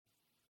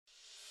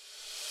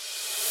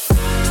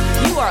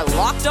are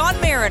Locked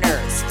On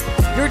Mariners,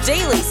 your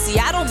daily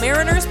Seattle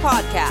Mariners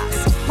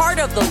podcast. Part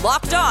of the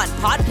Locked On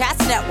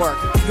Podcast Network,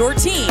 your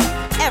team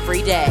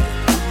every day.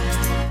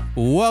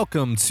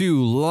 Welcome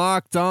to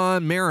Locked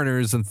On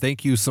Mariners, and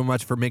thank you so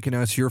much for making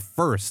us your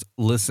first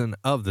listen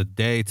of the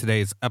day.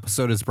 Today's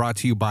episode is brought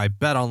to you by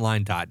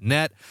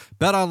BetOnline.net.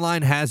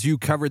 BetOnline has you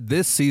covered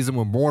this season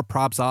with more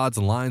props, odds,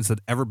 and lines than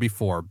ever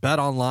before.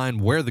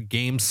 BetOnline, where the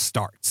game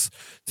starts.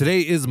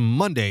 Today is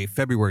Monday,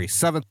 February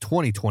 7th,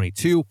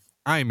 2022.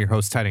 I am your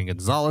host, Titan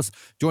Gonzalez,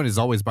 joined as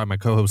always by my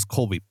co-host,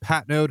 Colby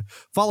Patnode.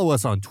 Follow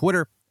us on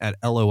Twitter at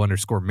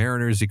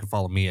LO_Mariners. You can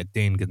follow me at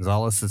Dane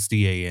Gonzalez, that's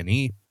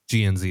DANE.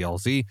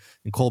 GNZLZ,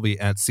 and Colby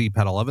at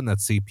CPAT11,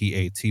 that's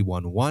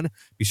CPAT11.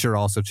 Be sure to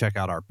also check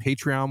out our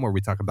Patreon, where we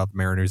talk about the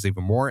Mariners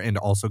even more and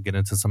also get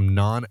into some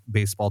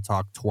non-baseball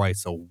talk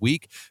twice a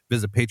week.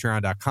 Visit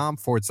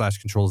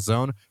patreon.com/Control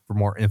Zone for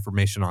more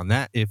information on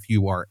that if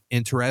you are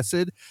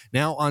interested.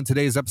 Now, on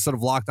today's episode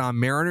of Locked On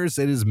Mariners,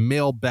 it is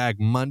Mailbag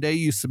Monday.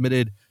 You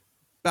submitted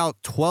about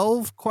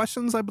 12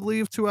 questions, I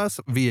believe, to us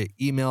via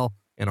email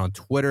and on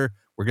Twitter.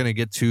 We're going to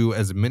get to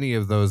as many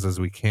of those as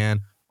we can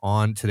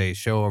on today's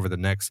show over the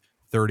next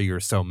 30 or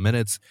so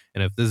minutes.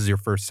 And if this is your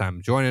first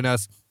time joining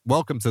us,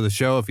 welcome to the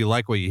show. If you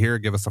like what you hear,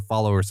 give us a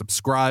follow or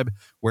subscribe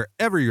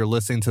wherever you're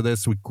listening to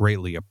this. We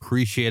greatly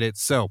appreciate it.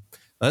 So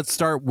let's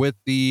start with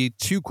the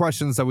two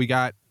questions that we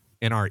got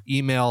in our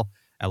email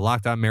at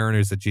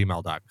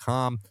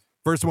lockedonmariners@gmail.com.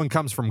 First one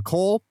comes from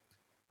Cole,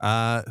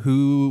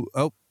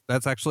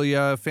 that's actually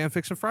a Fan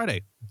Fiction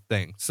Friday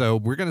thing. So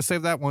we're going to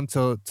save that one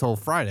till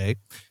Friday,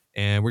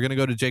 and we're going to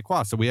go to Jay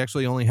Qua. So we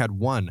actually only had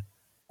one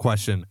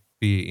question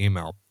via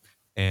email,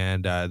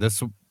 and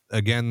this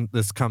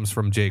comes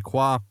from Jay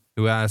Qua,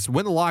 who asked,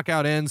 when the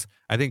lockout ends,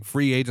 I think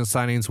free agent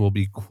signings will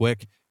be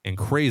quick and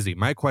crazy.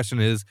 My question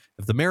is,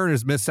 if the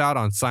Mariners miss out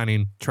on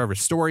signing Trevor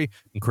Story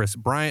and Kris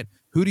Bryant,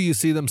 who do you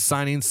see them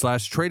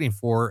signing/trading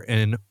for,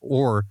 and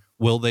or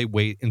will they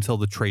wait until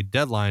the trade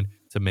deadline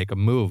to make a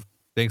move?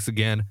 Thanks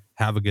again.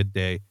 Have a good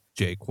day,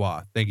 Jay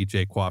Qua. Thank you,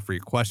 Jay Qua, for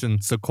your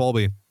question. So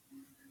Colby,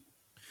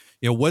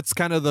 what's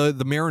kind of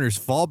the Mariners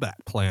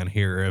fallback plan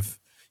here? If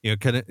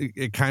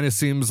it kind of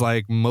seems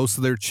like most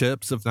of their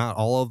chips, if not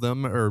all of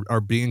them, are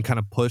being kind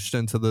of pushed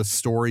into the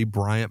Story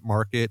Bryant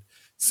market.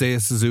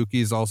 Seiya Suzuki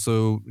is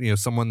also,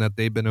 someone that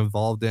they've been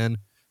involved in.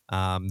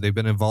 They've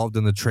been involved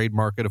in the trade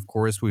market. Of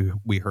course,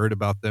 we heard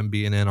about them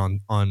being in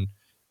on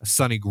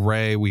Sonny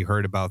Gray. We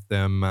heard about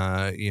them,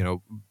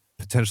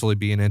 potentially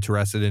being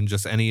interested in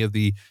just any of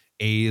the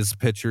A's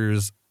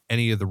pitchers,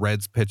 any of the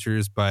Reds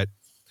pitchers. But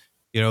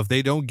if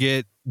they don't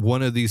get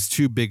one of these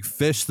two big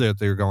fish that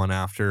they're going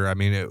after, I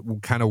mean,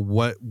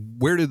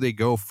 where do they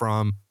go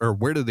from, or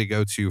where do they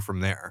go to from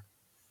there?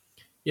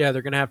 Yeah,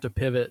 they're going to have to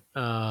pivot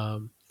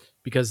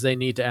because they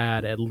need to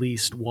add at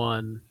least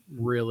one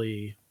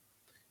really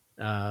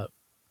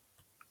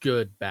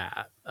good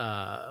bat.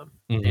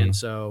 And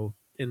so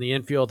in the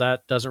infield,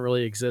 that doesn't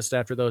really exist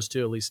after those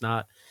two, at least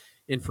not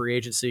in free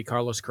agency.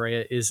 Carlos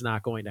Correa is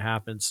not going to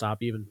happen.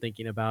 Stop even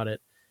thinking about it.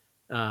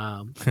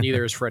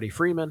 Neither is Freddie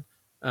Freeman.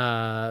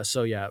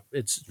 So yeah,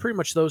 it's pretty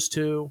much those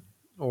two,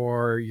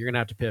 or you're going to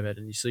have to pivot.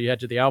 And so you head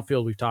to the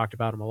outfield. We've talked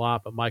about him a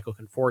lot, but Michael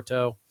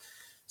Conforto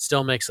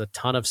still makes a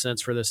ton of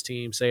sense for this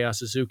team. Seiya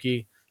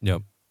Suzuki.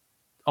 Yep.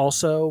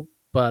 Also,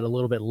 but a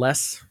little bit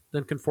less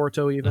than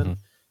Conforto even.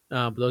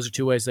 But those are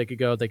two ways they could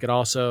go. They could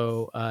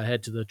also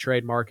head to the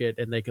trade market,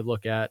 and they could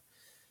look at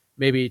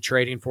maybe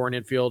trading for an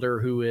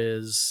infielder who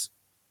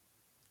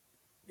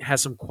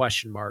has some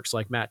question marks.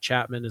 Like Matt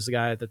Chapman is the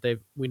guy that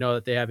we know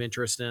that they have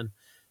interest in.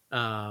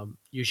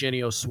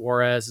 Eugenio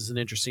Suarez is an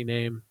interesting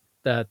name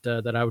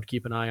that I would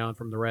keep an eye on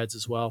from the Reds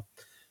as well.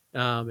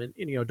 And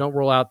don't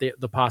rule out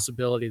the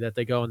possibility that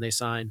they go and they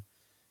sign,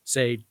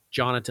 say,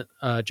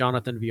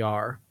 Jonathan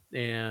Villar,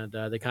 and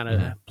they kind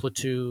of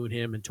platoon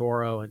him and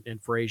Toro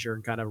and Frazier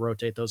and kind of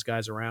rotate those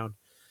guys around,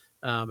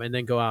 and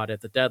then go out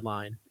at the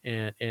deadline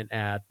and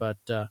add. But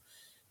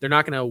they're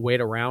not going to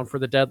wait around for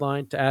the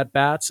deadline to add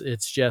bats.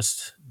 It's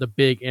just the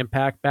big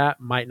impact bat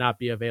might not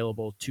be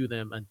available to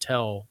them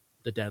until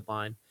the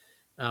deadline.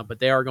 But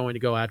they are going to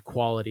go add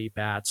quality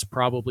bats,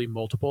 probably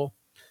multiple,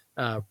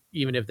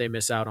 even if they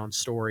miss out on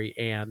Story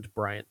and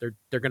Bryant.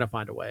 They're going to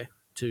find a way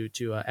to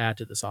add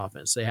to this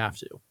offense. They have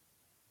to.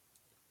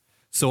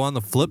 So on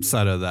the flip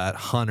side of that,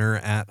 Hunter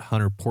at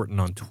Hunter Porton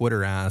on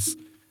Twitter asks,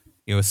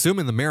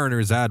 assuming the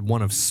Mariners add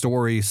one of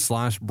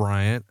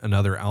Story/Bryant,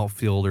 another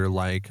outfielder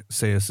like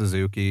Seiya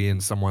Suzuki,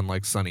 and someone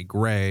like Sonny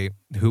Gray,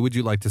 who would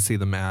you like to see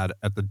them add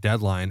at the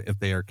deadline if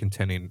they are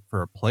contending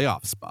for a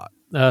playoff spot?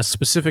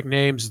 Specific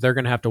names, they're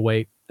going to have to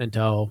wait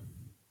until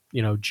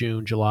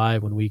June, July,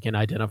 when we can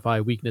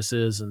identify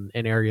weaknesses and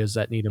areas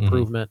that need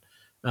improvement.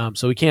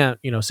 So we can't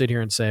sit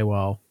here and say,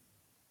 well,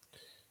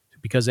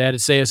 because they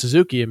added Seiya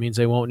Suzuki, it means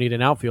they won't need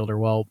an outfielder.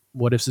 Well,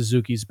 what if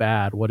Suzuki's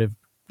bad? What if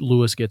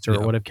Lewis gets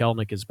hurt? What if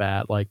Kelenic is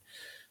bad? Like,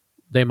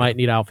 they might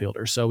need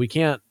outfielders. So we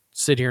can't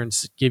sit here and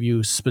give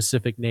you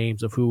specific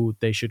names of who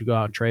they should go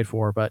out and trade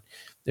for. But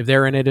if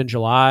they're in it in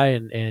July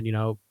and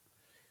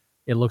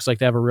it looks like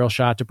they have a real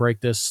shot to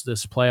break this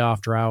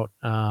playoff drought.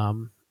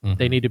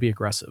 They need to be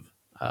aggressive.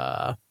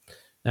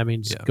 That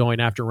means going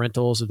after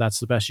rentals if that's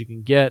the best you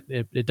can get.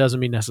 It doesn't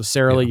mean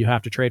necessarily you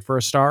have to trade for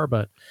a star,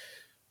 but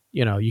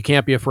you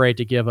can't be afraid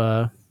to give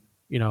a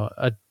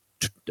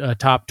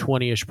top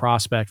 20-ish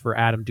prospect for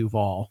Adam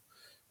Duvall.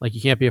 Like,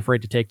 you can't be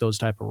afraid to take those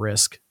type of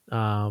risk.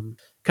 Kind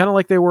of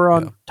like they were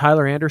on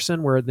Tyler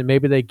Anderson, where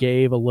maybe they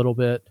gave a little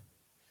bit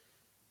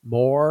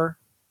more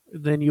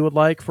than you would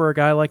like for a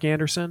guy like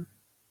Anderson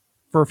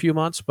for a few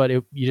months, but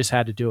you just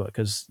had to do it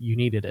because you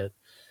needed it.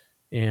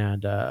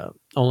 And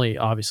only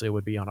obviously it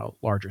would be on a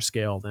larger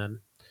scale than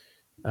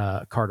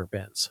Carter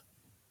Benz.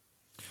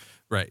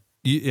 Right.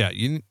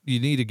 You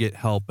need to get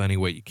help any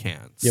way you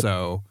can. Yep.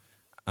 So,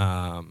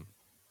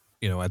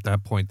 at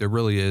that point, there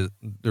really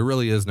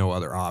is no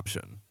other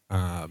option.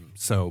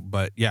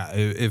 But yeah,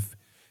 if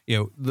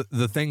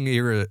the thing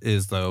here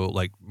is, though,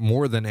 like,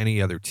 more than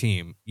any other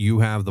team, you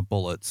have the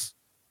bullets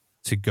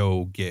to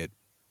go get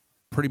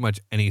pretty much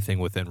anything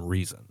within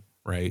reason,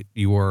 right?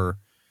 You are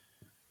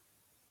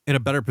in a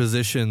better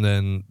position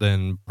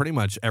than pretty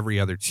much every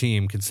other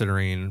team,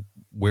 considering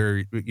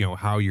where,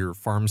 how your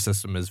farm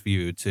system is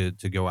viewed to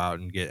go out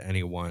and get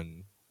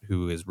anyone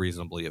who is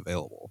reasonably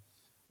available.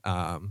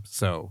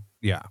 So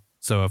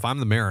if I'm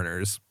the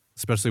Mariners,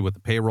 especially with the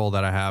payroll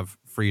that I have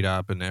freed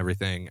up and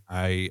everything,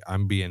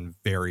 I'm being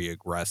very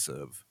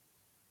aggressive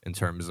in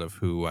terms of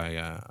who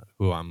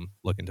I'm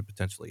looking to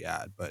potentially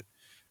add. But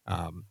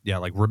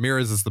like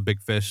Ramirez is the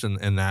big fish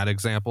in that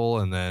example,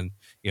 and then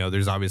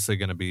there's obviously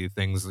going to be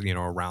things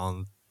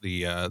around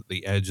the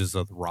edges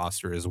of the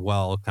roster as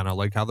well, kind of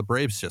like how the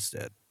Braves just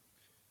did,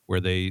 where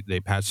they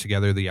patched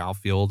together the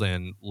outfield,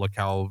 and look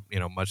how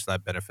much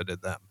that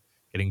benefited them,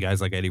 getting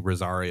guys like Eddie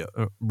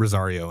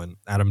Rosario and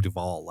Adam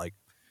Duvall. Like,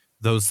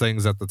 those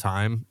things at the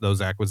time,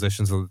 those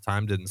acquisitions at the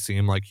time didn't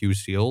seem like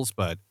huge deals,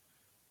 but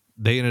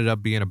they ended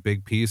up being a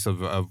big piece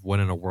of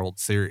winning a World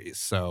Series.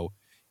 So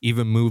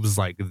even moves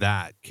like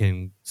that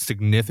can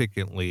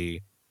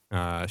significantly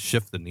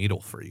shift the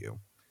needle for you.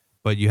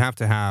 But you have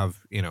to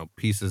have,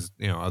 pieces,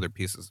 other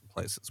pieces in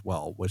place as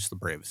well, which the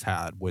Braves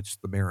had,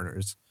 which the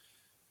Mariners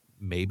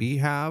maybe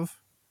have,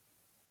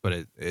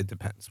 but it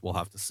depends. We'll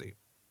have to see.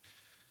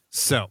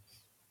 So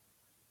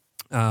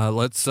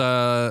let's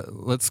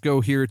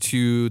go here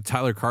to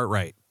Tyler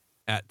Cartwright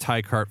at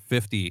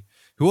TyCart50.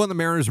 Who on the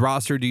Mariners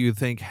roster do you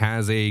think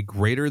has a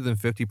greater than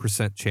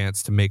 50%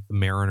 chance to make the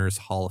Mariners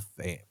Hall of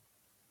Fame?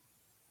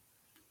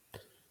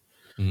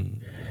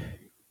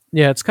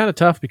 Yeah, it's kind of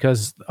tough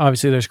because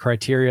obviously there's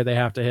criteria they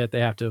have to hit.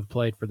 They have to have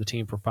played for the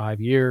team for 5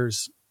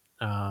 years.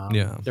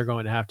 They're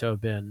going to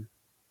have been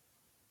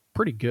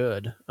pretty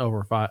good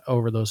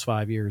over those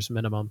 5 years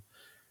minimum.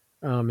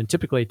 And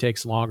typically it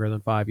takes longer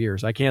than 5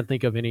 years. I can't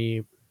think of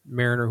any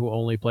Mariner who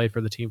only played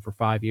for the team for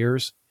 5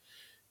 years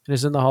and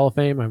is in the Hall of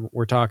Fame. And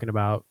we're talking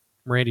about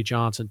Randy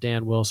Johnson,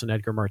 Dan Wilson,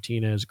 Edgar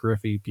Martinez,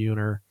 Griffey,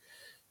 Buhner,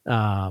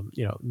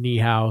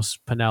 Niehaus,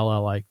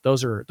 Piniella. Like,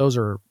 those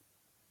are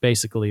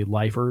basically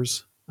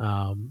lifers.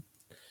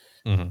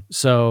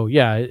 So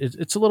yeah,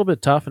 it's a little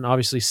bit tough, and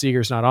obviously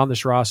Seager's not on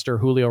this roster.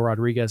 Julio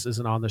Rodriguez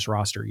isn't on this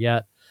roster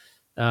yet.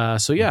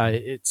 So yeah,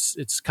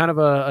 it's kind of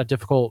a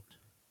difficult,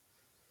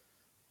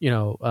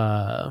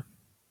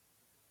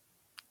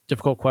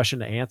 difficult question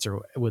to answer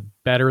with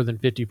better than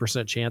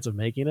 50% chance of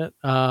making it.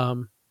 I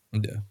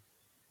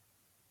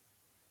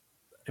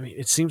mean,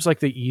 it seems like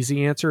the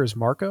easy answer is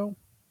Marco,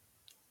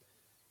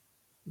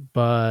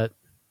 but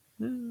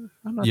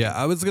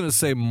I was going to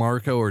say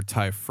Marco or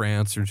Ty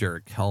France or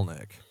Jared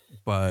Kelenic,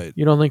 but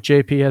you don't think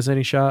JP has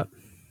any shot?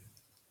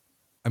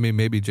 I mean,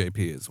 maybe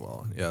JP as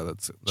well. Yeah,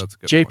 that's a good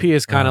JP point.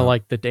 is kind of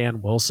like the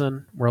Dan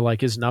Wilson, where like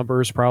his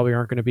numbers probably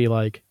aren't going to be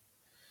like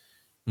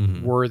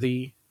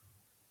worthy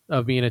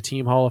of being a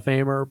team Hall of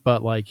Famer,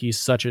 but like he's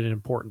such an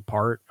important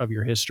part of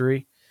your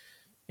history.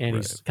 And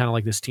he's kind of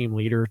like this team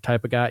leader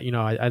type of guy.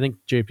 I think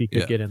JP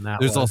could get in that.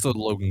 There's also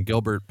Logan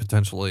Gilbert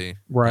potentially.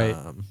 Right.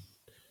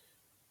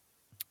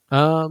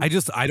 I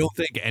don't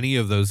think any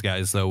of those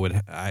guys, though,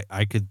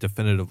 I could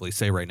definitively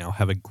say right now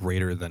have a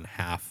greater than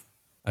half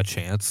a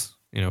chance,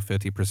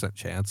 50%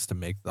 chance to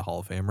make the Hall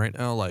of Fame right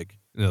now, like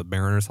the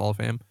Mariners Hall of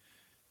Fame.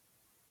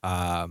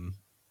 I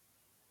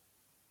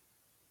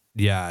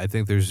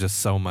think there's just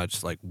so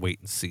much like wait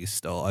and see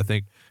still. I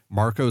think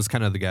Marco is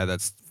kind of the guy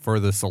that's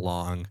furthest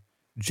along.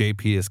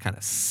 JP is kind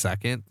of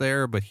second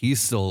there, but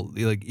he's still,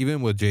 like,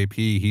 even with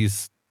JP,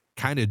 he's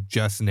kind of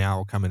just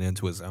now coming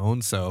into his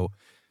own. So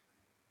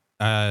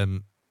I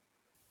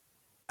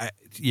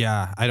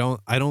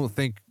don't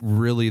think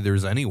really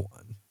there's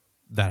anyone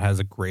that has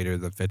a greater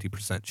than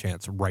 50%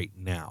 chance right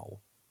now.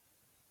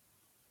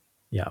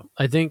 Yeah,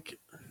 I think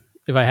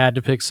if I had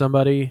to pick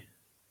somebody,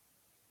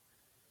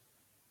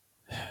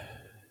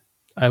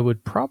 I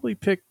would probably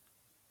pick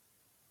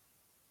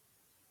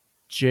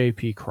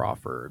JP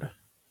Crawford.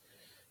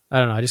 I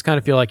don't know. I just kind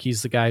of feel like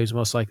he's the guy who's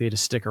most likely to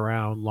stick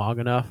around long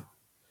enough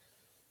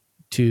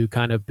to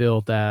kind of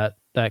build that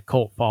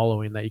cult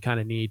following that you kind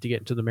of need to get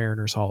into the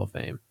Mariners Hall of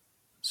Fame.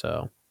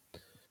 So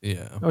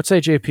Yeah. I would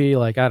say JP,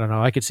 like, I don't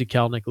know. I could see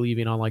Kelnick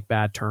leaving on like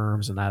bad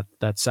terms, and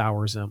that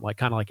sours him, like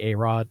kind of like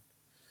A-Rod,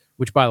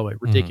 which, by the way,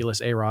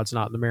 ridiculous. A-Rod's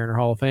not in the Mariner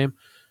Hall of Fame.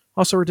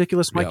 Also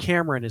ridiculous. Mike Yep.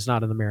 Cameron is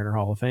not in the Mariner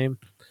Hall of Fame.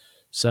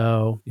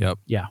 So Yep.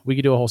 yeah, we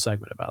could do a whole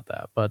segment about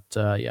that. But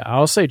yeah,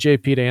 I'll say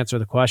JP to answer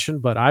the question,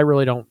 but I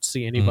really don't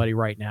see anybody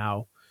right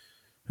now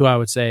who I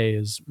would say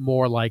is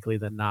more likely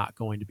than not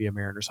going to be a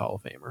Mariners Hall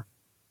of Famer.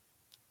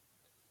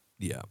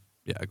 Yeah.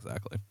 Yeah,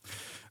 exactly.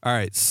 All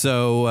right.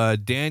 So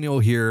Daniel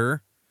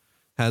here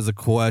has a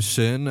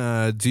question.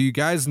 Do you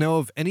guys know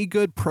of any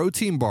good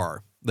protein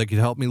bar that could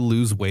help me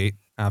lose weight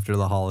after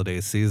the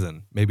holiday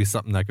season? Maybe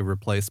something that could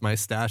replace my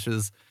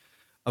stashes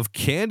of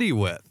candy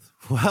with.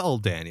 Well,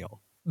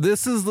 Daniel,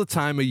 this is the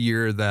time of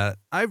year that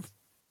I've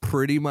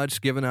pretty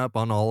much given up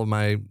on all of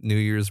my New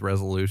Year's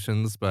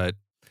resolutions, but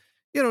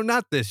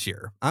not this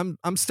year. I'm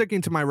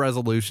sticking to my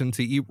resolution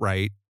to eat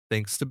right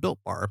thanks to Built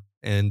Bar,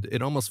 and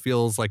it almost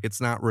feels like it's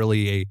not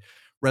really a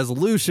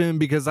resolution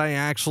because I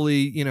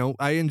actually,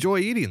 I enjoy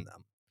eating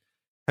them.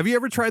 Have you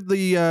ever tried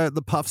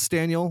the Puffs,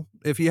 Daniel?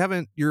 If you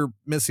haven't, you're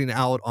missing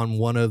out on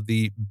one of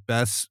the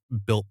best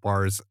Built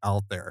Bars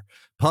out there.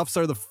 Puffs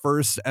are the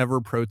first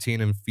ever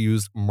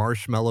protein-infused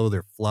marshmallow.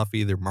 They're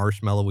fluffy, they're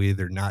marshmallowy,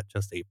 they're not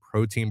just a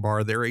protein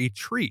bar, they're a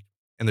treat,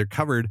 and they're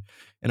covered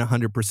in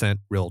 100%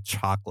 real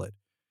chocolate.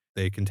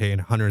 They contain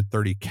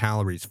 130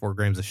 calories, 4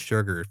 grams of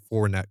sugar,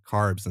 4 net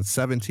carbs, and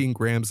 17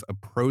 grams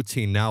of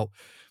protein. Now,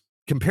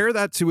 compare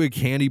that to a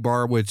candy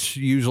bar, which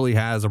usually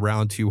has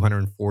around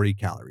 240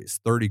 calories,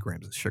 30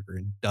 grams of sugar,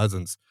 and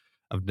dozens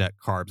of net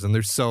carbs. And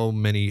there's so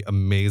many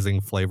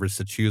amazing flavors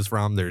to choose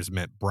from. There's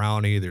mint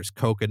brownie, there's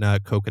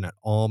coconut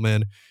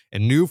almond,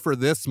 and new for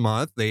this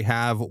month, they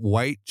have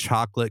white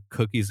chocolate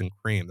cookies and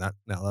cream. That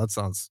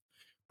sounds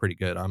pretty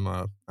good. I'm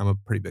a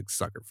pretty big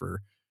sucker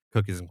for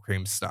cookies and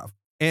cream stuff.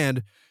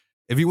 And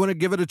if you want to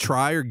give it a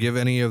try or give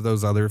any of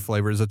those other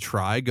flavors a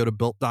try, go to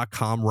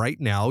built.com right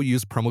now.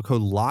 Use promo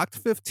code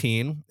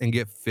LOCKED15 and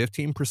get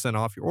 15%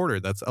 off your order.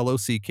 That's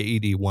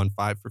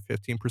LOCKED15 for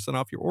 15%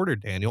 off your order,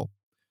 Daniel.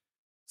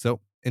 So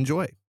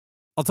enjoy.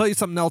 I'll tell you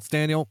something else,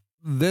 Daniel.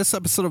 This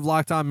episode of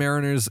Locked On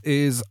Mariners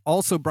is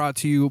also brought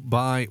to you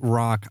by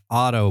Rock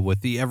Auto.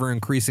 With the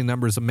ever-increasing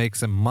numbers of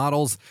makes and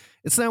models,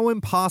 it's now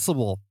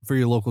impossible for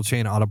your local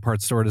chain auto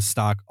parts store to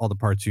stock all the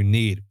parts you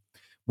need.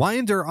 Why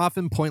endure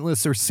often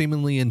pointless or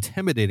seemingly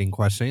intimidating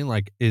questioning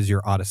like, is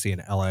your Odyssey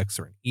an LX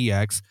or an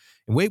EX?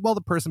 And wait while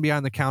the person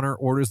behind the counter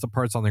orders the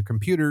parts on their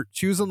computer,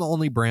 choosing the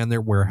only brand their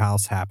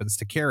warehouse happens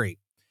to carry.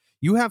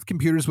 You have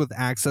computers with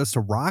access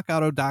to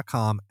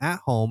rockauto.com at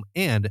home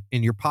and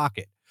in your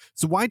pocket.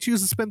 So why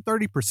choose to spend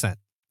 30%,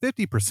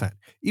 50%,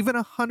 even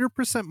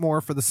 100%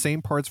 more for the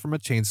same parts from a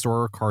chain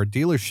store or car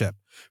dealership?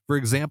 For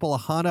example, a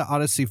Honda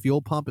Odyssey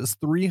fuel pump is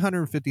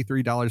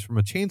 $353 from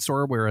a chain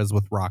store, whereas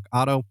with Rock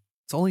Auto,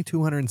 it's only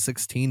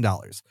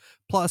 $216.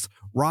 Plus,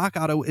 Rock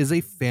Auto is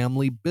a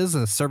family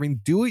business serving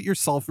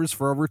do-it-yourselfers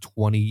for over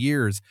 20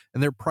 years,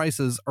 and their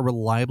prices are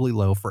reliably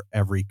low for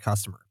every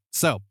customer.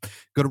 So,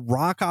 go to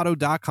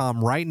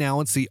rockauto.com right now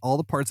and see all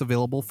the parts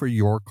available for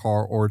your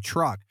car or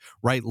truck.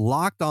 Write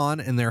Locked On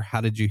in their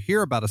How Did You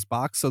Hear About Us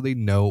box so they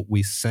know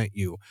we sent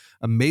you.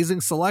 Amazing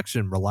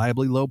selection,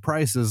 reliably low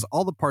prices,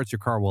 all the parts your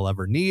car will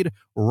ever need.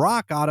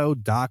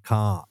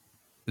 rockauto.com.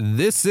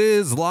 This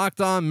is Locked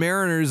On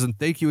Mariners, and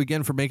thank you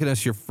again for making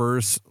us your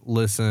first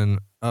listen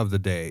of the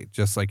day,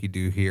 just like you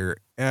do here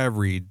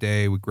every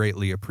day. We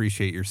greatly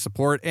appreciate your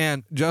support.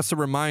 And just a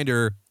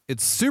reminder,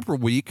 it's Super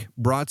Week,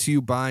 brought to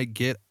you by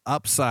Get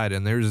Upside,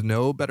 and there's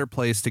no better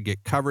place to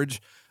get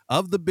coverage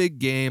of the big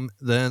game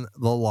than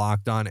the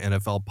Locked On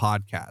NFL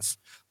podcast.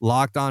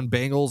 Locked On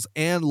Bengals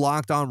and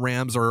Locked On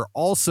Rams are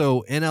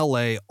also in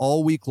LA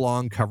all week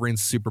long covering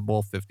Super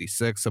Bowl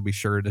 56, so be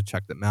sure to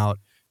check them out.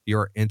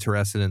 You're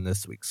interested in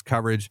this week's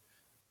coverage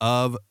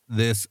of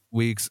this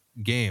week's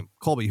game.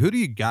 Colby, who do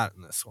you got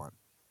in this one?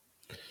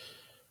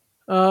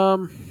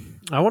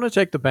 I want to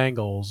take the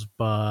Bengals,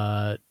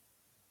 but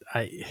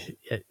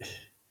that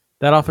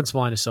offensive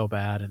line is so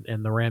bad,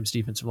 and the Rams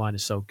defensive line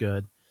is so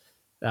good.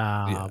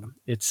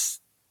 That's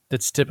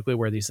typically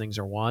where these things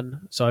are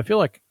won. So I feel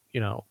like,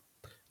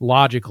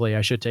 logically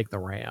I should take the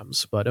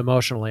Rams, but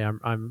emotionally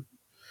I'm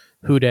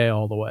Houday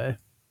all the way.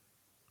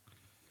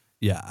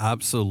 Yeah,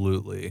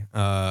 absolutely.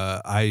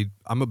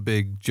 I'm a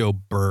big Joe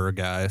Burr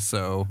guy,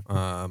 so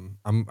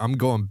I'm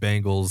going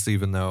Bengals,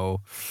 even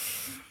though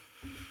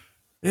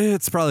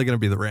it's probably going to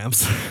be the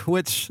Rams,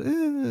 which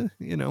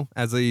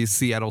as a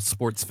Seattle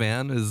sports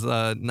fan is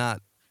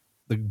not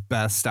the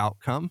best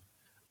outcome.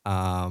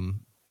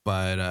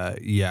 But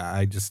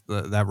I just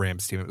that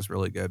Rams team was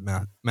really good.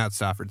 Matt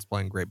Stafford's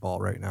playing great ball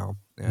right now,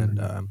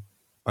 and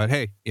but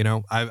hey,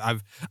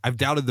 I've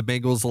doubted the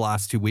Bengals the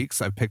last 2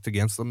 weeks. I've picked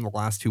against them the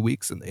last 2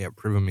 weeks, and they have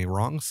proven me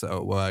wrong.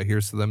 So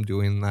here's to them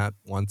doing that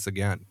once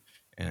again.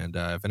 And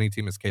if any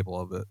team is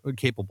capable of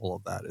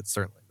that, it's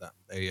certainly them.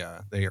 They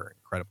are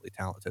incredibly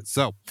talented.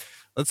 So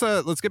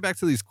let's get back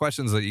to these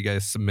questions that you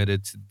guys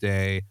submitted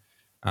today.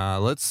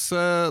 Let's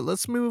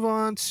move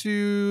on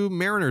to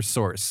Mariners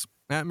Source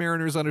at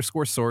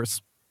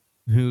Mariners_Source.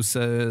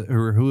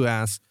 who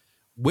asks,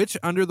 which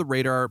under the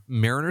radar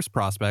Mariners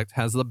prospect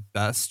has the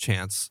best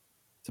chance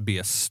to be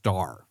a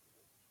star?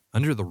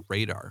 Under the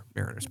radar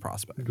Mariners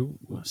prospect. Ooh,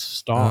 a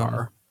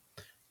star.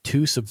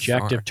 Two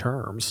subjective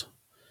terms.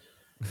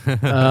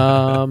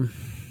 Yeah,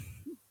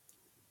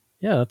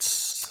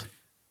 that's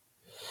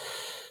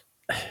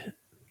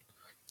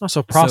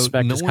also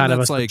prospect is kind of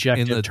a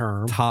subjective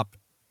term. Top,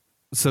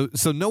 so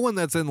no one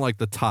that's in like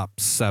the top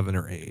 7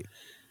 or 8,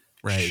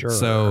 right? Sure.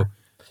 So,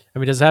 I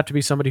mean, does it have to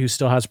be somebody who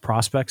still has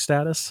prospect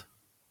status?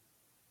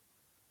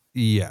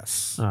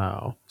 Yes.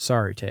 Oh,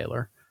 sorry,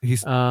 Taylor. He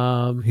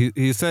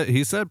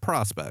said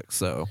prospect.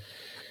 So,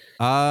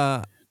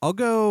 I'll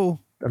go.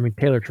 I mean,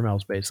 Taylor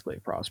Trammell's basically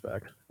a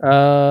prospect.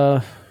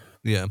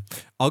 Yeah,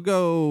 I'll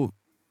go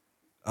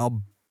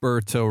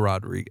Alberto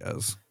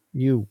Rodriguez.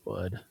 You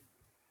would.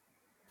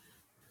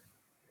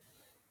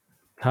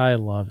 I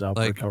loved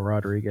Alberto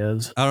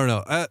Rodriguez. I don't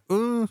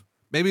know.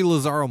 Maybe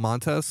Lazaro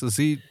Montes. Is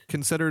he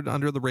considered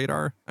under the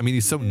radar? I mean,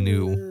 he's so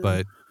new,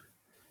 but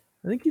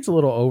I think he's a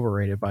little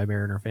overrated by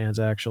Mariner fans,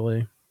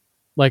 actually.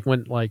 Like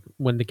when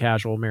the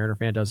casual Mariner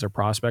fan does their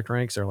prospect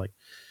ranks, they're like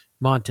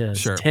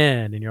Montes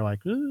 10, and you're like,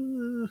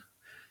 yeah.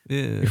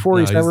 Before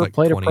he's ever like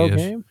played 20-ish. A pro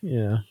game.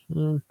 Yeah.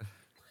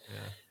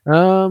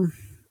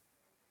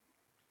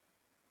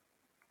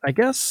 I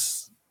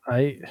guess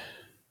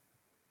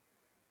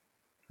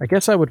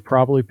I would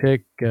probably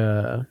pick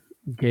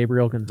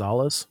Gabriel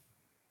Gonzalez.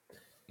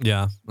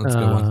 Yeah, that's a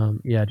good one.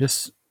 Yeah,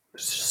 just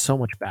so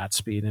much bat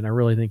speed, and I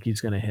really think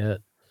he's going to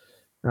hit.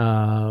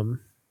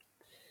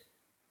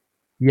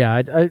 Yeah,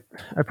 I'd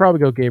probably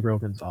go Gabriel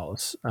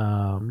Gonzalez.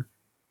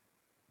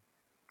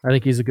 I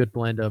think he's a good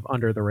blend of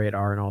under the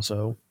radar and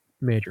also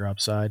major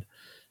upside.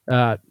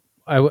 I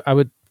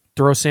would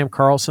throw Sam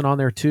Carlson on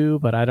there too,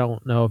 but I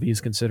don't know if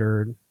he's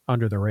considered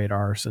under the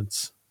radar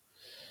since,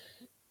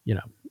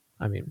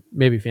 I mean,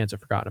 maybe fans have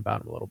forgotten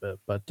about him a little bit.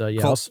 But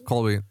yeah,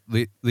 Colby,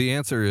 the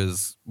answer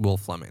is Will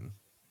Fleming,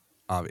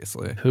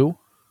 obviously. Who?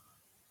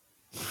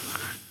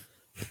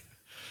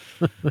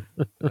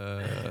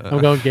 I'm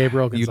going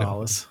Gabriel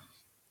Gonzalez.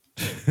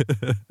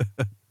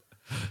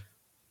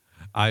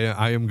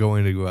 I am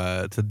going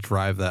to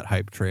drive that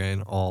hype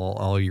train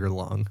all year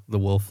long. The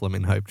Will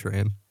Fleming hype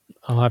train.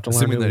 I'll have to learn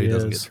assuming that he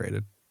doesn't get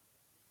traded.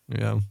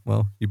 Yeah,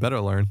 well, you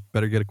better learn.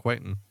 Better get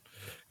acquainted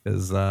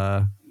because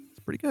it's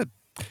pretty good.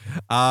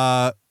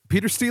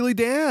 Peter Steely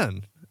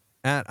Dan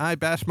at I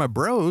Bash My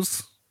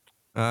Bros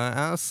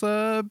asks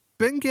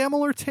Ben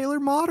Gamel or Taylor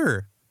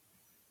Motter.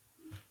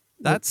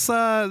 That's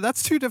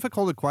too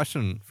difficult a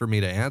question for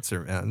me to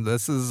answer, man.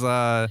 This is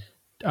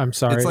I'm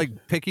sorry. It's like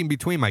picking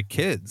between my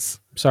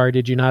kids. Sorry,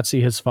 did you not see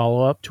his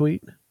follow-up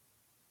tweet?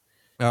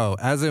 Oh,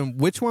 as in,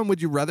 which one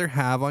would you rather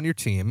have on your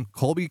team?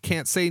 Colby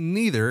can't say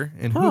neither,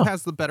 and who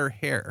has the better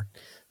hair?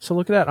 So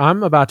look at that.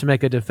 I'm about to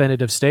make a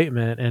definitive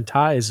statement, and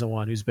Ty is the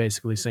one who's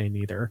basically saying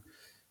neither.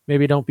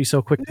 Maybe don't be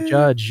so quick to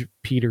judge,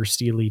 Peter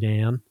Steely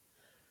Dan.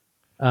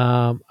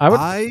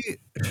 The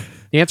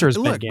answer is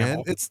Ben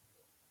Gamel.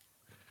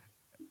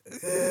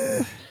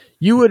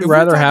 You would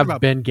rather have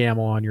Ben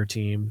Gamel on your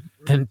team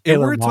than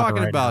Taylor Motter. We're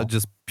talking right about now.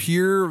 Just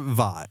pure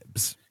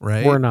vibes,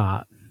 right? We're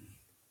not.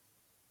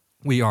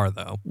 We are,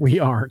 though. We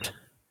aren't.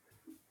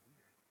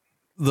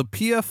 The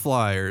PF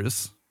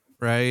Flyers,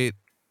 right?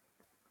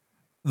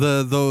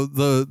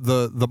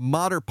 The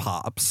Motter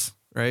Pops,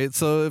 right?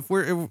 So if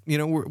we're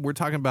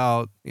talking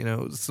about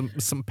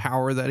some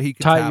power that he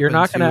can Ty, tap you're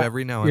not into gonna,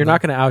 every now and You're then.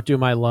 not going to outdo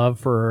my love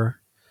for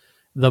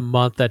the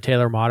month that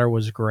Taylor Motter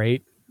was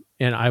great,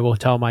 and I will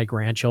tell my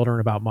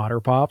grandchildren about Motter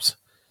Pops.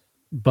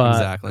 But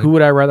exactly. Who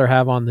would I rather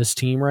have on this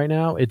team right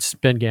now? It's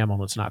Ben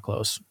Gamel. It's not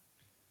close.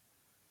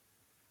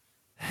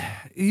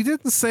 He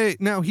didn't say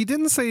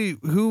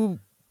who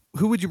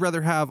would you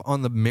rather have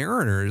on the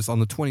Mariners, on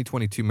the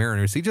 2022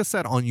 Mariners. He just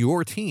said on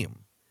your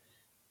team.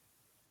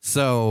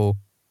 So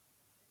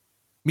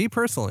me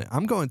personally,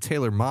 I'm going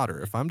Taylor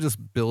Motter. If I'm just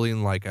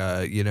building like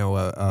a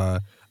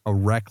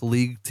rec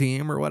league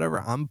team or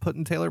whatever, I'm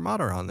putting Taylor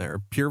Motter on there.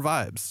 Pure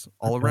vibes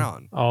all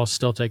around. I'll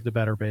still take the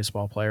better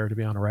baseball player to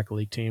be on a rec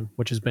league team,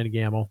 which has been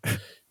Gamel.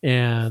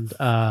 And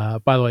by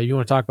the way, you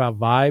want to talk about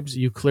vibes?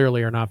 You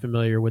clearly are not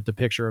familiar with the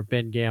picture of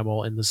Ben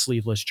Gamel in the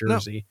sleeveless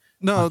jersey.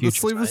 No, the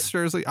sleeveless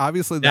jersey.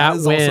 Obviously, that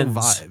is wins.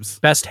 Also vibes.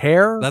 Best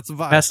hair. That's a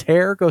vibe. Best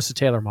hair goes to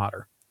Taylor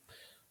Motter.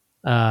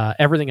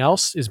 Everything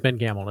else is Ben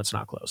Gamel, and it's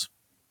not close.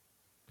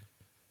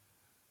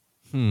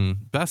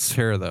 Best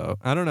hair though.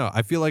 I don't know.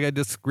 I feel like I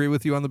disagree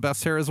with you on the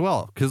best hair as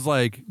well. Because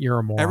like you're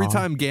a moron. Every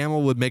time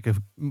Gamel would make a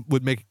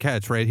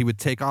catch, right? He would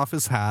take off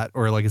his hat,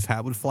 or like his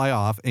hat would fly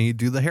off, and he'd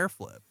do the hair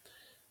flip.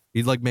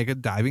 He'd like make a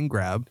diving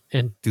grab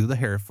and do the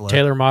hair flip.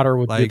 Taylor Motter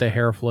would do the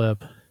hair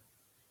flip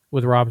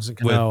with Robinson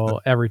Cano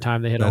every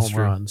time they hit a home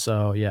run.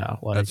 So yeah,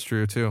 that's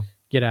true too.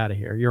 Get out of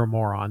here. You're a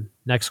moron.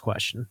 Next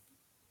question.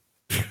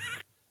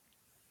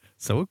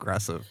 So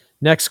aggressive.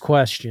 Next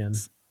question.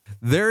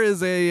 There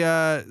is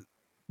a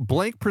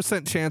blank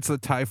 % chance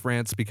that Ty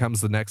France becomes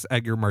the next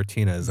Edgar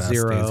Martinez.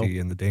 Zero. Daisy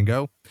and the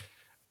Dingo.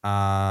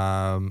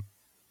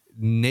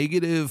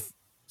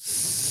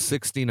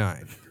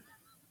 -69.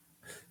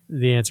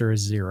 The answer is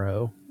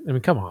 0. I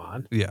mean, come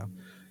on. Yeah.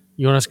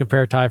 You want us to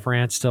compare Ty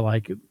France to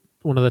like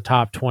one of the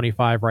top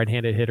 25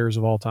 right-handed hitters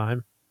of all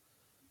time?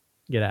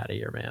 Get out of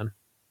here, man.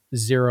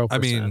 0%. I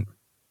mean,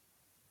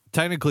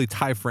 technically,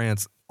 Ty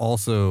France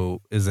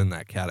also is in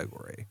that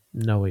category.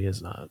 No, he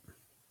is not.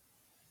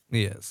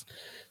 He is.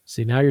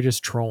 See, now you're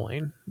just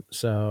trolling.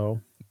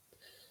 So,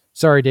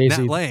 sorry,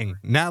 Daisy.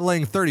 Nat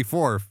Lang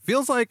 34.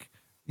 Feels like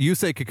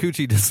Yusei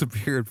Kikuchi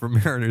disappeared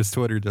from Mariners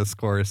Twitter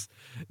discourse.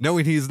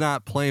 Knowing he's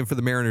not playing for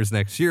the Mariners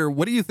next year,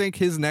 what do you think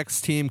his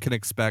next team can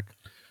expect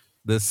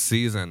this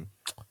season?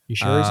 You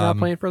sure he's not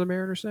playing for the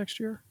Mariners next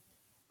year?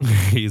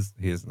 He's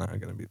not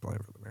going to be playing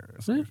for the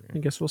Mariners next year. I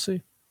guess we'll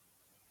see.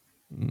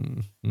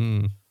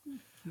 Mm-hmm.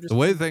 The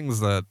way things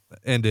that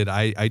ended,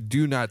 I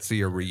do not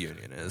see a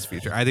reunion in his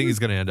future. I think he's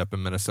going to end up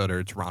in Minnesota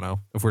or Toronto,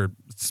 if we're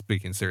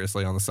speaking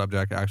seriously on the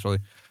subject, actually.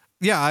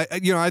 Yeah,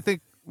 I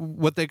think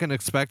what they can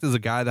expect is a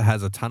guy that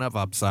has a ton of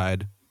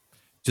upside,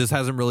 just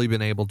hasn't really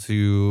been able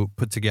to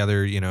put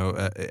together,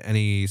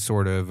 any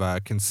sort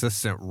of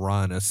consistent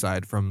run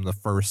aside from the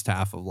first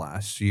half of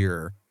last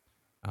year.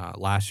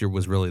 Last year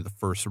was really the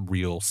first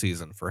real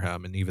season for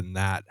him, and even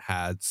that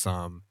had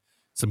some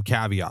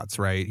caveats,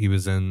 right? He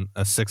was in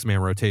a 6-man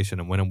rotation,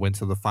 and when it went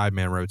to the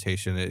 5-man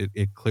rotation,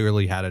 it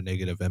clearly had a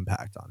negative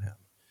impact on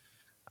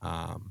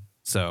him.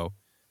 So,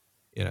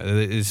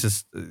 it's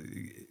just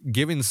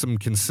giving some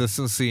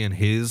consistency in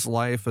his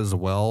life as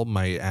well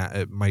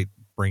might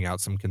bring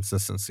out some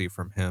consistency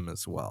from him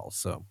as well.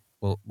 So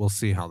we'll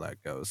see how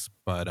that goes.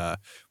 But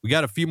we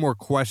got a few more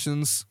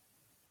questions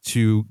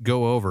to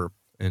go over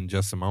in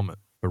just a moment.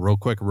 But real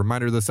quick, a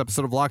reminder: this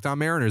episode of Locked On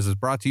Mariners is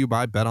brought to you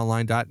by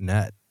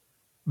BetOnline.net.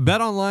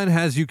 BetOnline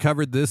has you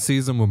covered this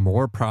season with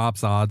more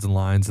props, odds, and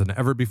lines than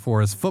ever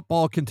before as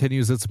football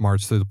continues its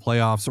march through the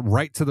playoffs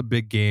right to the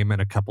big game in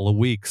a couple of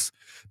weeks.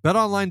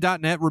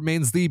 BetOnline.net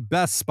remains the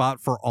best spot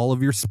for all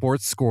of your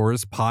sports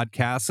scores,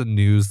 podcasts, and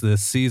news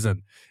this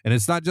season. And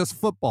it's not just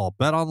football.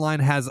 BetOnline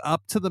has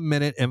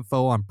up-to-the-minute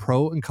info on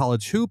pro and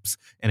college hoops,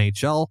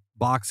 NHL,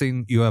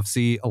 boxing,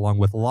 UFC, along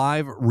with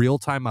live,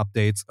 real-time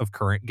updates of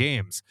current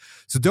games.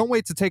 So don't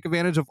wait to take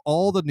advantage of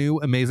all the new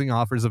amazing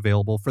offers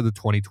available for the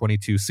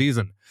 2022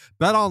 season.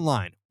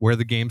 BetOnline, where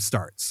the game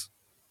starts.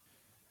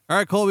 All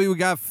right, Colby, we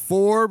got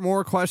 4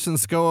 more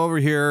questions to go over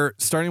here,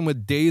 starting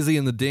with Daisy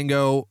and the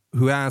Dingo,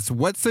 who asks,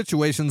 what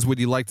situations would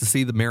you like to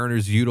see the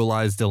Mariners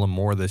utilize Dylan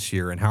Moore this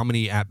year, and how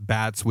many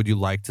at-bats would you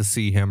like to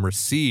see him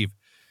receive?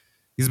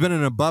 He's been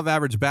an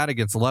above-average bat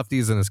against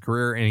lefties in his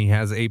career, and he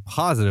has a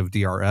positive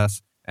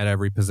DRS at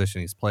every position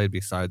he's played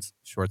besides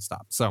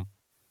shortstop. So,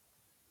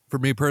 for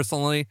me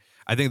personally,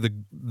 I think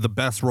the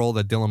best role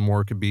that Dylan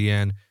Moore could be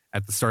in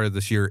at the start of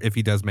this year, if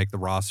he does make the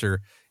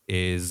roster,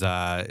 is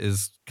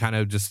kind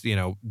of just,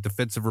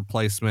 defensive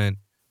replacement,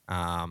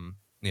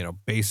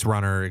 base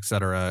runner,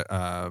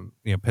 etc.,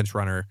 pinch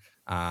runner,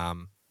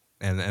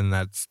 and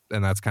that's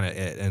kind of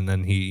it. And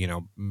then he,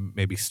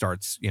 maybe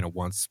starts,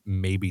 once,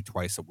 maybe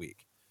twice a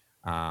week.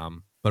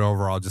 But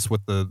overall, just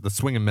with the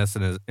swing and miss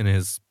in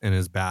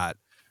his bat,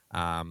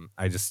 I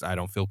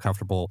don't feel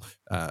comfortable,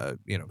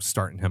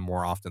 starting him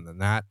more often than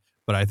that.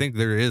 But I think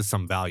there is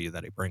some value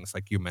that he brings,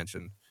 like you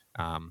mentioned,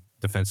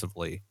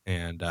 defensively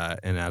and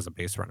as a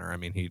base runner. I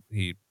mean,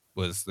 he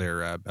was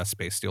their best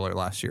base stealer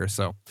last year.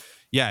 So,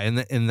 yeah,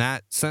 in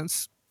that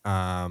sense,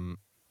 I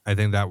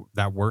think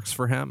that works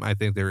for him. I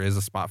think there is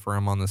a spot for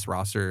him on this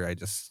roster. I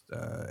just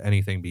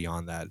anything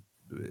beyond that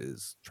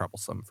is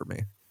troublesome for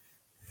me.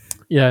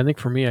 Yeah, I think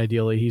for me,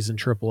 ideally, he's in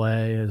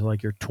AAA as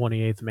like your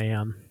 28th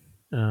man.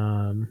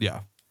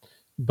 Yeah.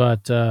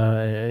 But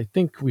I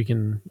think we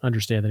can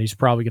understand that he's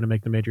probably going to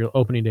make the major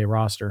opening day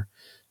roster,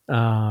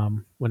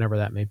 whenever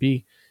that may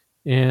be.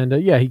 And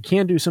he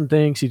can do some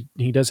things.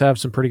 He does have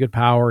some pretty good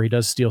power. He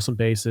does steal some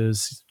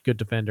bases. He's a good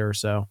defender.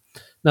 So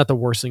not the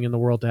worst thing in the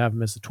world to have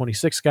him as the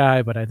 26th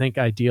guy. But I think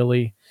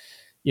ideally,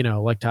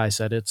 like Ty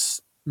said,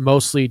 it's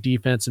mostly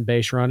defense and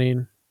base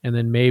running. And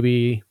then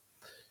maybe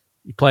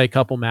you play a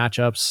couple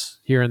matchups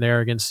here and there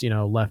against,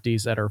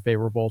 lefties that are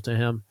favorable to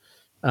him.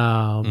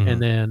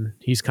 And then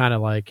he's kind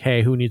of like,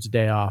 hey, who needs a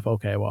day off?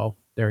 Okay, well,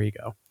 there you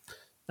go.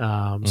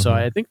 So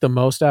I think the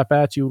most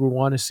at-bats you would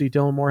want to see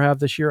Dylan Moore have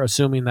this year,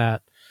 assuming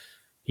that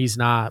he's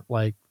not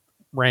like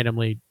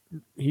randomly,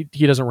 he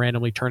doesn't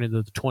randomly turn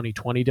into the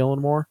 2020 Dylan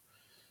Moore.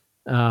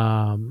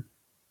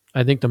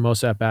 I think the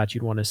most at-bats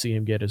you'd want to see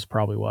him get is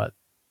probably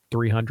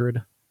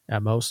 300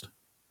 at most.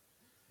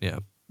 Yeah.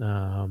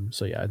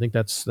 So I think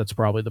that's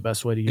probably the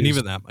best way to use. And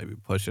even that might be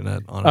pushing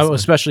it, honestly. Oh,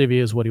 especially if he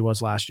is what he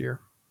was last year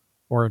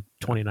or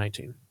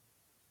 2019.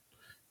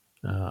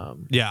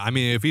 I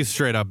mean, if he's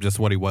straight up just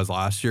what he was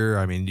last year,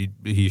 I mean,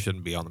 he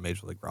shouldn't be on the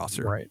major league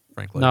roster, right?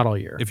 Frankly, not all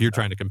year. If you're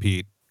trying to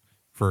compete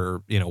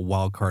for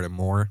wild card and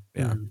more,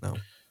 no.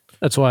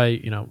 That's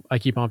why I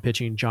keep on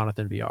pitching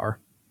Jonathan VR,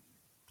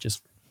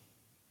 just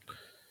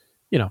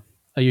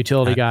a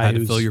utility guy. Had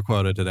to fill your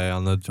quota today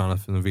on the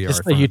Jonathan VR.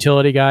 Just a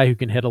utility guy who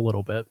can hit a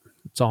little bit.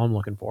 That's all I'm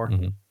looking for.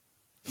 Mm-hmm.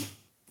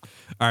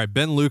 All right,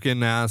 Ben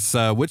Lucan asks,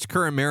 which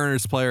current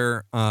Mariners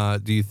player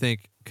do you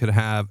think could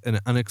have an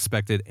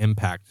unexpected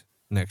impact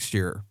next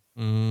year?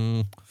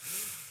 Probably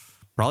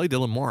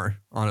Dylan Moore,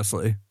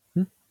 honestly.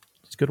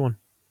 It's a good one.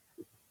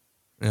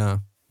 Yeah.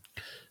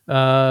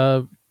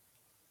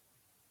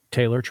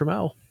 Taylor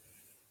Trammell.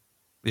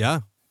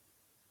 Yeah.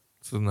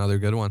 It's another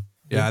good one.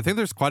 Yeah, Yeah. I think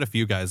there's quite a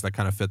few guys that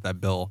kind of fit that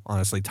bill,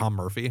 honestly. Tom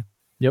Murphy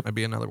might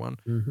be another one.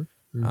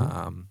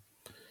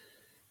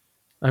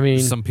 I mean,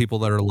 there's some people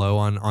that are low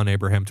on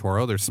Abraham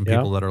Toro. There's some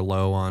people that are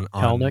low on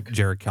Kelnick.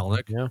 Jared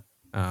Kelnick.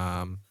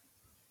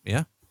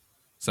 Yeah.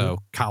 So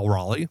Kyle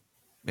Raleigh,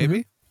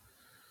 maybe.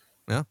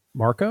 Yeah.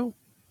 Marco.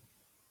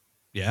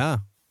 Yeah.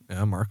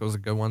 Marco's a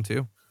good one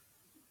too.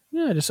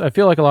 Yeah, I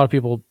feel like a lot of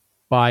people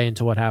buy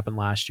into what happened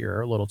last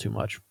year a little too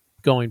much,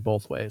 going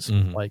both ways,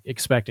 like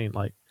expecting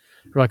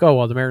you're like, oh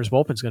well, the Mariners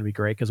bullpen's going to be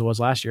great because it was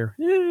last year.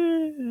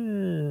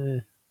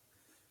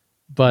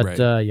 But right.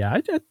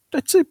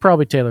 I'd say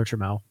probably Taylor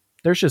Trammell.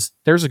 There's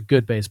a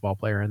good baseball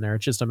player in there.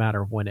 It's just a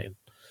matter of when it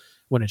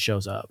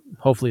shows up.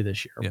 Hopefully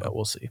this year, but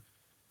we'll see.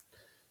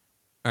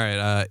 All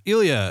right,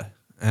 Ilya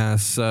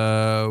asks,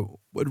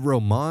 would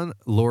Roman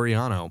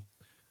Laureano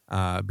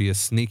be a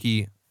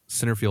sneaky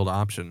center field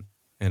option,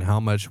 and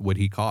how much would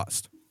he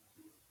cost?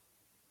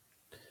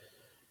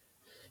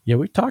 Yeah,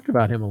 we've talked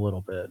about him a little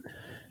bit.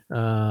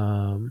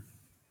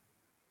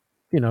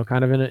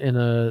 Kind of in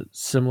a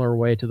similar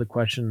way to the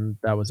question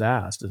that was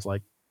asked,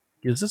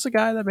 is this a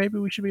guy that maybe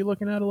we should be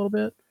looking at a little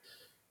bit?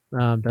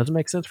 Does it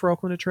make sense for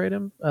Oakland to trade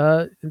him?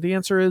 The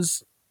answer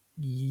is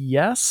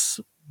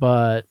yes,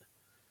 but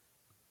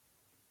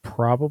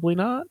probably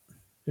not,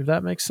 if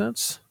that makes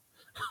sense.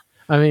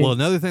 I mean, well,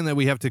 another thing that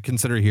we have to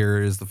consider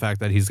here is the fact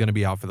that he's going to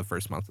be out for the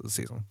first month of the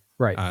season,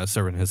 right?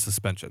 Serving his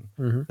suspension.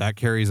 That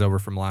carries over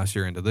from last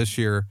year into this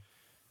year.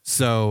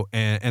 So,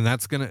 and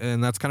that's kind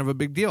of a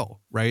big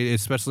deal, right?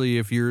 Especially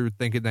if you're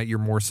thinking that you're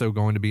more so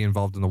going to be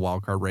involved in the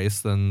wild card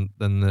race than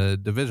the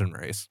division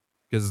race,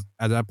 because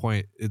at that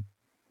point,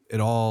 it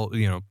all,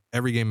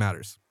 every game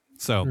matters.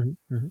 So,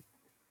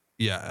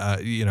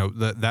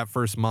 that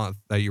first month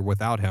that you're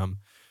without him,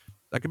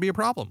 that could be a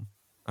problem.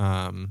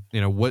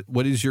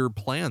 What is your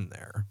plan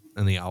there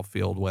in the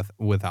outfield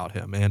without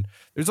him? And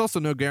there's also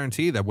no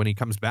guarantee that when he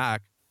comes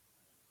back,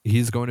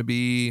 he's going to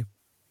be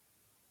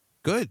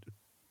good.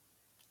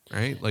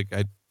 Right?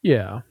 I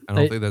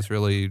don't think that's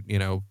really,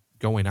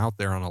 going out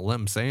there on a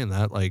limb saying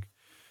that. Like,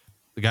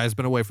 the guy's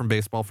been away from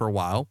baseball for a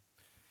while.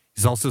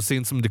 He's also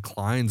seen some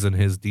declines in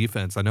his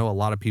defense. I know a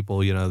lot of people,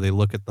 they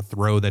look at the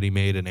throw that he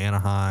made in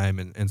Anaheim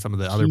and some of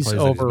the other plays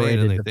that he's made,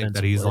 and they think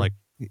that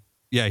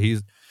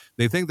he's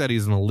they think that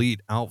he's an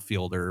elite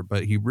outfielder,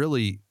 but he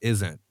really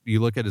isn't.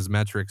 You look at his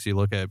metrics, you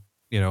look at,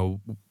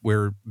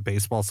 where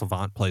Baseball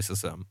Savant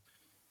places him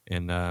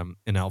in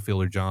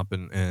outfielder jump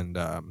and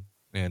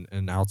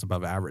outs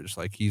above average.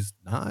 Like, he's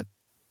not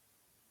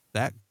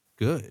that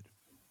good.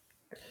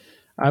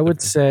 I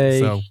would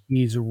say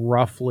he's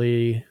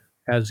roughly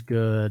as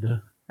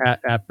good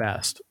at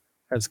best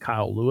as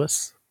Kyle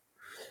Lewis.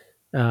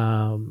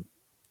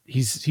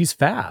 He's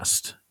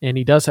fast, and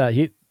he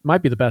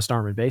might be the best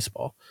arm in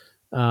baseball.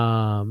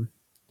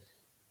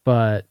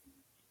 But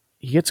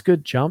he gets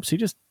good jumps. He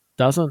just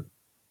doesn't,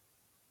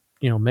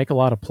 make a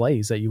lot of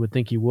plays that you would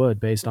think he would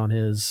based on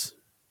his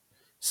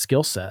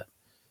skill set.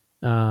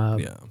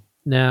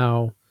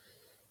 Now,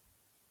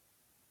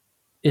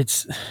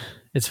 it's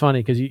funny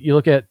because you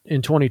look at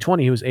in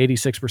 2020 he was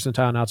 86th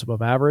percentile in outs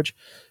above average,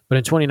 but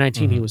in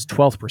 2019 he was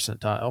 12th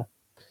percentile.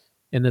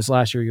 In this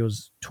last year he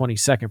was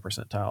 22nd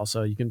percentile.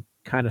 So you can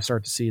kind of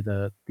start to see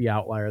the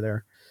outlier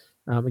there.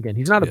 Again,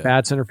 he's not a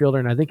bad center fielder,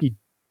 and I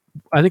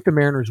think the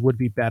Mariners would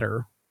be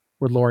better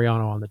with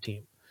Laureano on the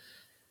team.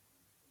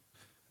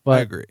 But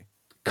I agree.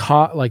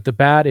 The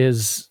bat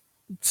it's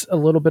a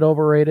little bit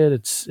overrated.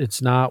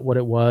 It's not what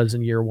it was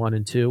in year 1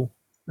 and 2.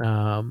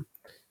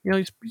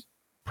 He's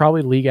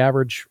probably league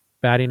average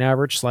batting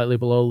average, slightly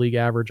below league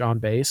average on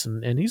base,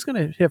 and he's going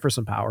to hit for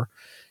some power.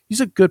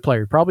 He's a good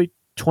player. Probably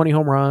 20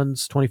 home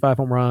runs, 25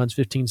 home runs,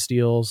 15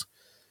 steals,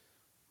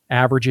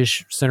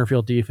 average-ish center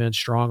field defense,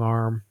 strong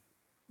arm.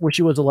 Wish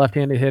he was a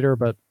left-handed hitter,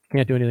 but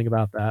can't do anything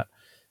about that.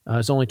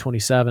 It's only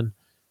 27.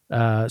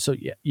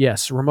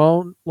 Yes,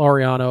 Ramon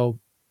Laureano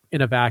in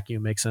a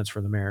vacuum makes sense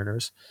for the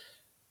Mariners.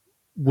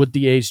 Would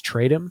the A's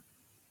trade him?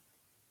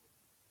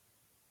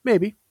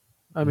 Maybe.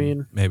 I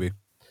mean, maybe.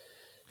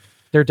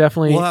 They're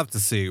definitely. We'll have to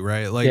see,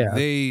 right? Like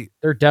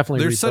they're definitely.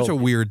 They're such a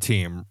weird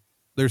team.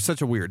 They're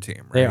such a weird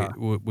team, right?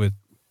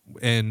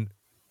 They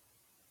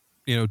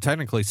are.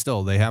 Technically,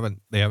 still they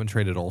haven't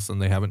traded Olsen.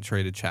 They haven't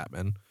traded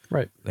Chapman.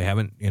 Right. They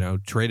haven't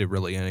traded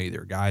really any of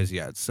their guys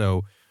yet.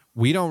 So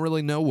we don't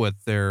really know what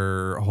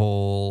their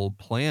whole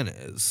plan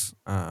is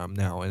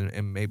now,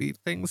 and maybe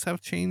things have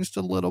changed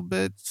a little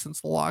bit since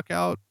the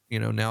lockout.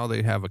 Now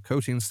they have a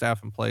coaching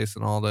staff in place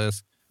and all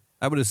this.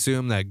 I would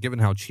assume that given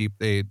how cheap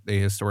they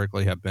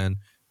historically have been,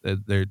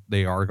 that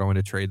they are going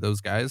to trade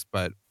those guys.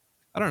 But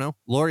I don't know.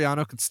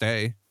 Laureano could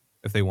stay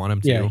if they want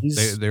him to.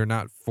 Yeah, they're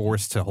not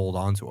forced to hold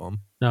on to him.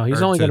 No,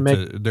 he's only going to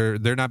make.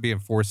 They're not being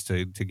forced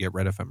to get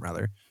rid of him.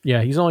 Rather,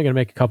 yeah, he's only going to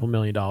make a couple $1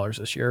 million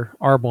this year.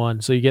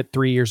 ARB1, so you get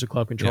 3 years of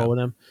club control with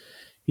him.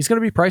 He's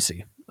going to be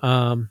pricey.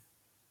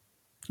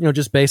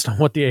 Just based on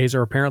what the A's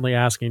are apparently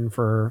asking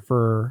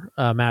for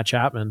Matt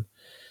Chapman.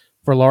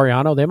 For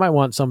Laureano, they might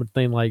want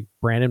something like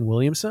Brandon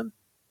Williamson,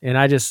 and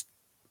it's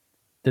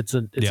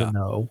a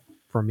no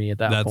for me at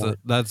that point.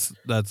 That's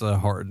a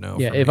hard no for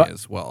me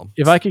as well.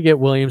 If I could get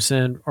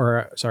Williamson,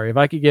 if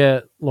I could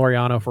get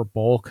Laureano for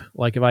bulk,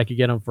 like if I could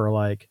get him for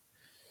like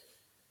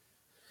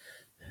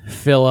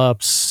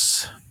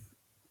Phillips,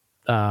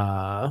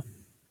 Alberto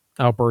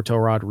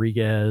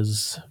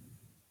Rodriguez,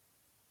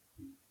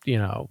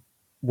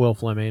 Will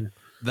Fleming.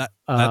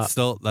 That's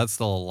still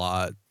a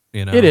lot.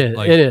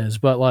 It is,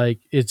 but like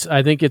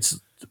I think it's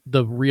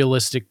the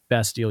realistic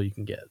best deal you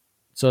can get.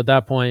 So at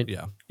that point,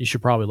 you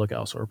should probably look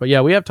elsewhere. But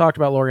yeah, we have talked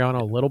about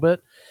Laureano a little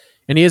bit,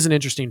 and he is an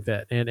interesting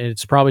fit, and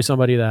it's probably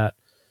somebody that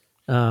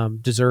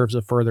deserves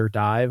a further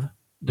dive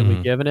than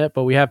we've given it.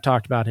 But we have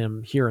talked about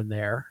him here and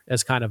there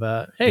as kind of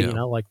a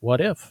like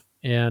what if?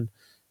 And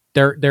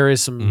there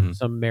is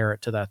some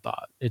merit to that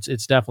thought.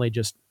 It's definitely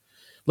just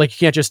like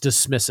you can't just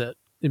dismiss it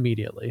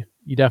immediately.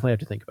 You definitely have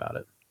to think about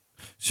it.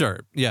 Sure.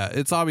 Yeah.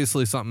 It's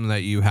obviously something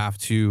that you have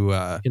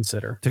to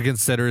consider,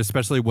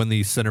 especially when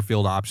these center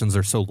field options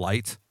are so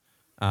light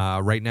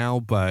right now.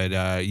 But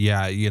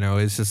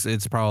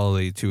it's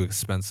probably too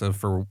expensive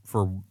for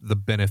the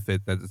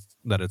benefit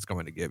that it's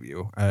going to give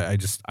you. I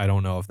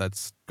don't know if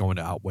that's going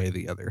to outweigh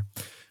the other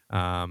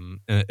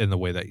in the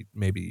way that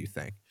maybe you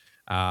think.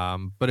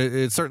 But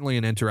it's certainly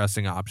an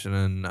interesting option.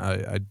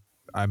 And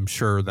I'm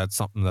sure that's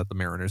something that the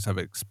Mariners have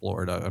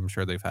explored. I'm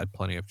sure they've had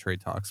plenty of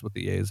trade talks with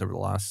the A's over the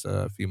last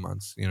few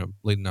months,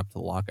 leading up to the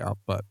lockout,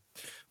 but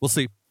we'll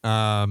see.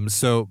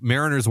 So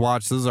Mariners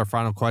watch, this is our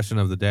final question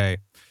of the day.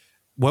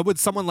 What would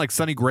someone like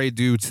Sonny Gray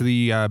do to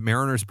the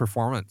Mariners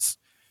performance?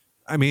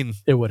 I mean,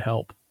 it would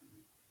help.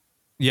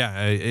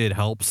 Yeah, it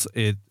helps.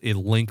 It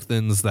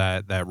lengthens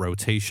that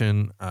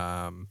rotation.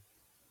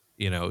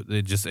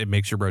 It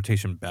makes your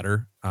rotation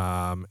better.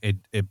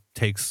 It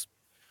takes,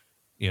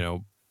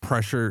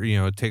 pressure,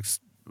 it takes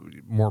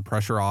more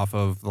pressure off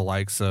of the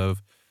likes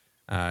of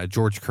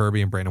George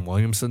Kirby and Brandon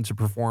Williamson to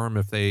perform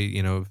if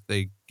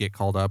they get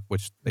called up,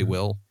 which they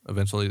will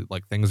eventually.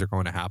 Like, things are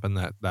going to happen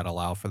that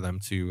allow for them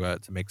to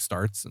make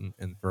starts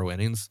and throw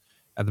innings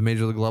at the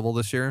major league level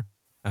this year.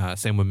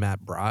 Same with Matt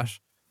Brash,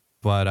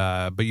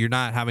 but you're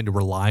not having to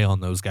rely on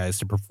those guys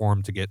to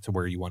perform to get to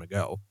where you want to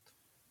go.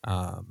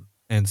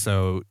 And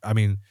so, I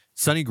mean,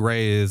 Sonny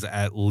Gray is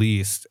at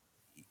least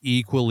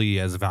equally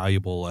as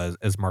valuable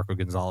as Marco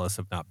Gonzalez,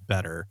 if not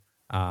better.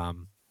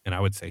 And I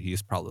would say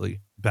he's probably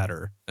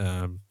better.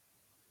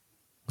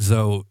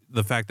 So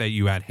the fact that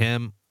you add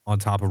him on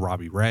top of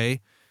Robbie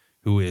Ray,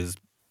 who is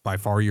by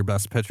far your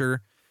best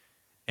pitcher,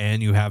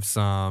 and you have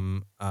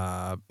some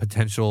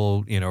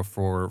potential,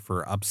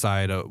 for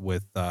upside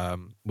with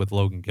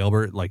Logan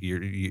Gilbert, like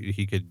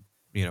he could,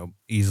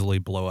 easily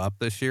blow up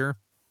this year.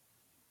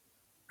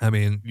 I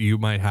mean, you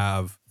might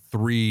have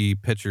 3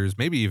 pitchers,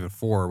 maybe even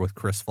 4 with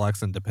Chris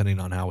Flexen, depending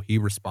on how he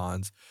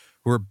responds,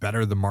 who are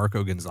better than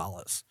Marco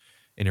Gonzalez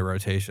in your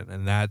rotation.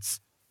 And that's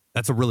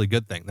a really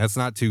good thing. That's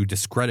not to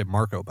discredit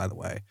Marco, by the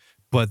way,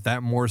 but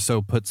that more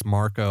so puts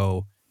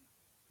Marco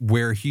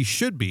where he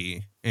should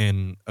be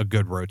in a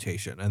good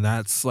rotation. And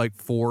that's like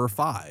 4 or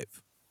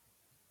 5,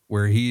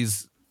 where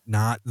he's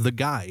not the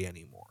guy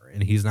anymore.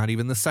 And he's not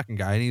even the second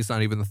guy, and he's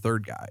not even the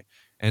third guy.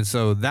 And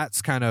so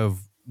that's kind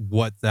of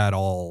what that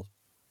all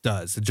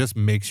does. It just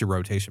makes your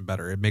rotation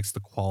better. It makes the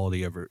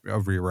quality of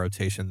your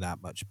rotation that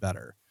much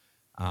better.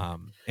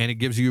 And it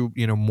gives you,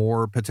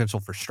 more potential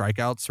for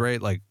strikeouts,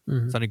 right? Like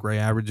Sonny Gray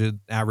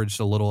averaged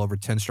a little over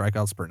 10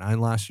 strikeouts per 9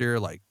 last year.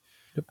 Like,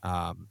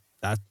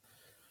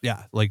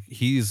 like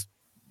he's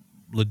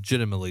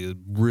legitimately a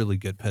really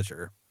good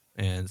pitcher.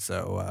 And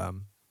so,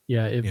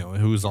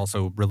 who's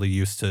also really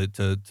used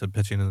to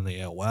pitching in the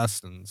AL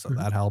West. And so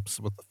that helps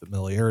with the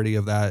familiarity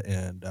of that.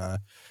 And,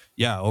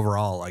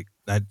 overall, like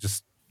that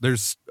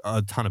there's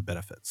a ton of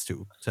benefits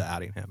to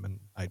adding him. And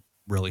I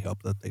really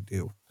hope that they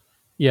do.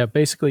 Yeah,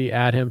 basically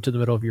add him to the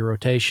middle of your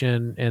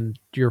rotation, and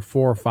your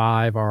 4 or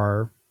 5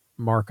 are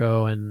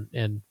Marco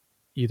and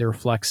either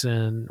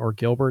Flexen or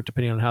Gilbert,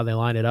 depending on how they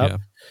line it up. Yeah.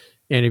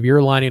 And if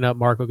you're lining up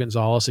Marco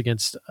Gonzalez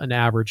against an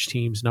average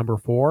team's number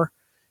 4,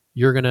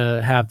 you're going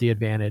to have the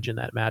advantage in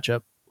that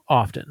matchup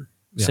often.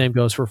 Yeah. Same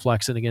goes for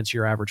Flexen against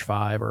your average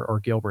 5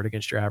 or Gilbert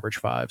against your average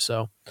 5.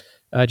 So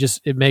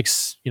it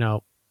makes,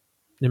 it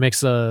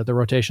makes the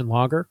rotation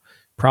longer,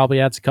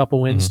 probably adds a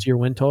couple wins to your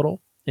win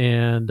total.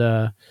 And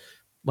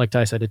like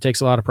Ty said, it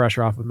takes a lot of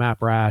pressure off of Matt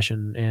Brash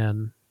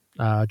and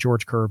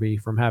George Kirby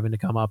from having to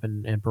come up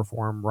and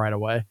perform right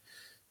away.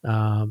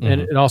 And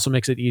it also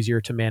makes it easier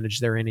to manage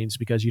their innings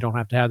because you don't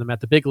have to have them at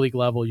the big league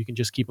level. You can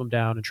just keep them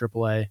down in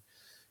AAA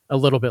a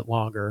little bit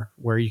longer,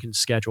 where you can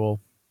schedule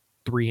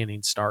 3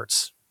 inning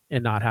starts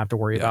and not have to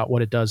worry about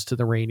what it does to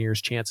the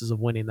Rainiers' chances of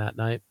winning that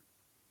night.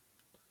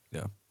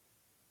 Yeah.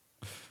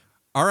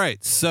 All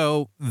right,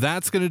 so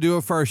that's going to do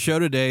it for our show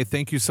today.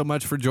 Thank you so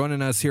much for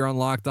joining us here on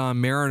Locked On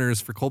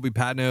Mariners. For Colby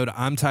Patnode,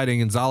 I'm Ty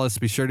Gonzalez.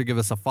 Be sure to give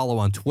us a follow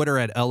on Twitter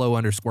at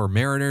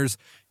LO_Mariners.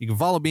 You can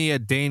follow me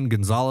at Dane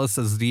Gonzalez,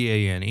 as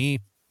DANE.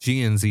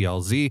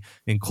 GNZLZ,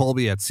 and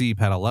Colby at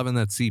CPAT11,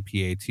 that's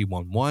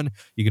CPAT11.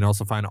 You can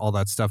also find all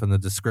that stuff in the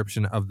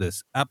description of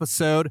this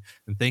episode.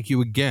 And thank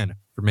you again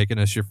for making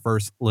us your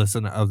first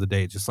listen of the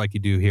day, just like you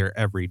do here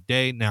every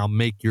day. Now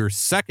make your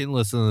second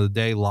listen of the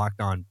day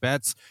Locked On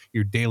Bets,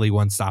 your daily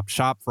one-stop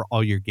shop for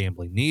all your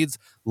gambling needs.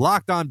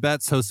 Locked On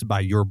Bets, hosted by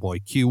your boy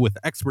Q, with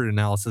expert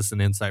analysis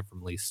and insight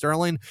from Lee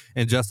Sterling.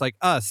 And just like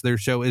us, their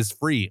show is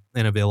free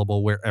and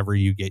available wherever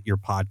you get your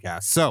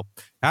podcasts. So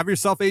have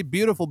yourself a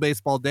beautiful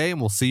baseball day, and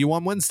we'll see you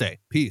on Wednesday.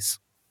 Peace.